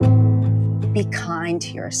like be kind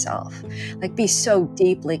to yourself, like be so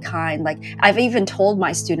deeply kind. Like I've even told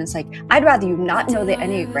my students, like, I'd rather you not know the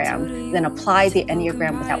Enneagram than apply the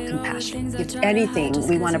Enneagram without compassion. If anything,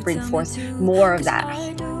 we want to bring forth more of that,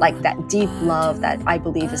 like that deep love that I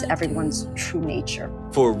believe is everyone's true nature.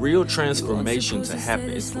 For real transformation to happen,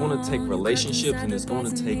 it's going to take relationships, and it's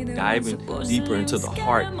going to take diving deeper into the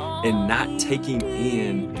heart and not taking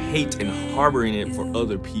in hate and harboring it for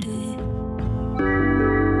other people.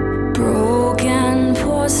 Broken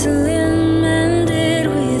porcelain mended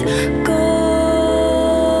with gold,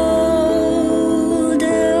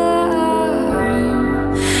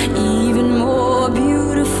 even more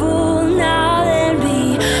beautiful now than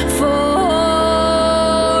before.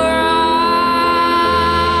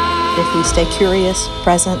 If we stay curious,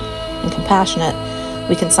 present, and compassionate,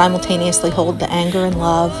 we can simultaneously hold the anger and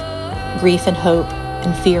love, grief and hope,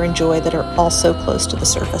 and fear and joy that are all so close to the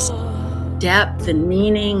surface. Depth and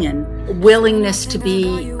meaning and willingness to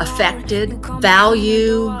be affected,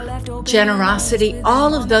 value, generosity,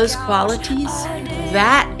 all of those qualities,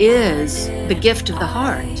 that is the gift of the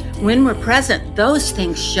heart. When we're present, those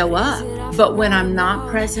things show up. But when I'm not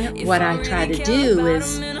present, what I try to do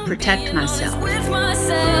is protect myself. With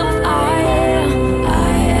myself, I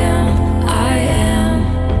am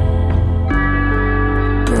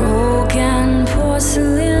broken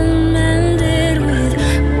porcelain mended with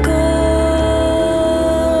gold.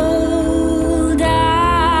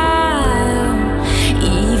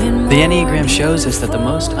 The Enneagram shows us that the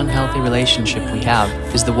most unhealthy relationship we have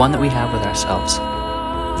is the one that we have with ourselves.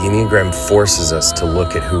 The Enneagram forces us to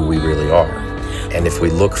look at who we really are. And if we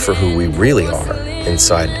look for who we really are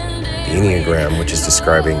inside the Enneagram, which is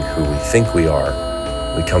describing who we think we are,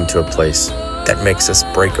 we come to a place that makes us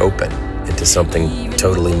break open into something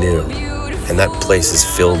totally new. And that place is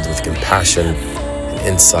filled with compassion and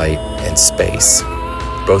insight and space,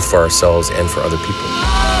 both for ourselves and for other people.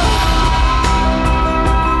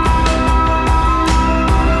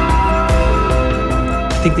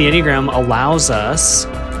 I think the Enneagram allows us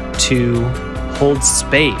to hold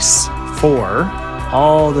space for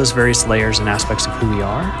all those various layers and aspects of who we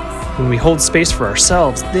are. When we hold space for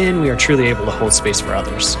ourselves, then we are truly able to hold space for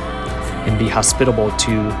others and be hospitable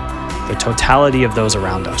to the totality of those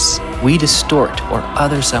around us. We distort or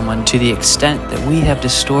other someone to the extent that we have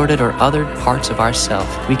distorted or othered parts of ourselves.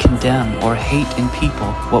 We condemn or hate in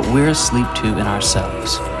people what we're asleep to in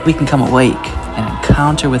ourselves. We can come awake and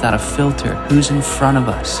encounter without a filter who's in front of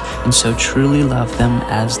us, and so truly love them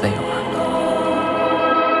as they are.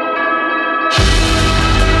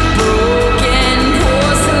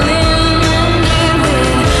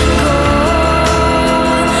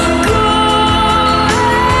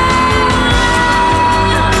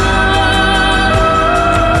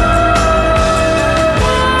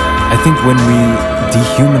 I think when we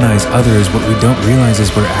dehumanize others, what we don't realize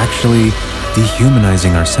is we're actually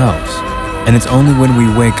dehumanizing ourselves. And it's only when we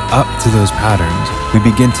wake up to those patterns, we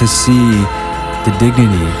begin to see the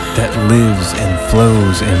dignity that lives and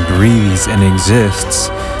flows and breathes and exists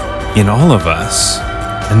in all of us.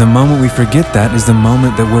 And the moment we forget that is the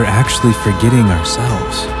moment that we're actually forgetting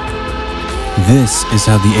ourselves. This is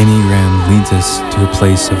how the Enneagram leads us to a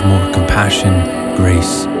place of more compassion,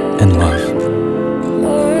 grace, and love.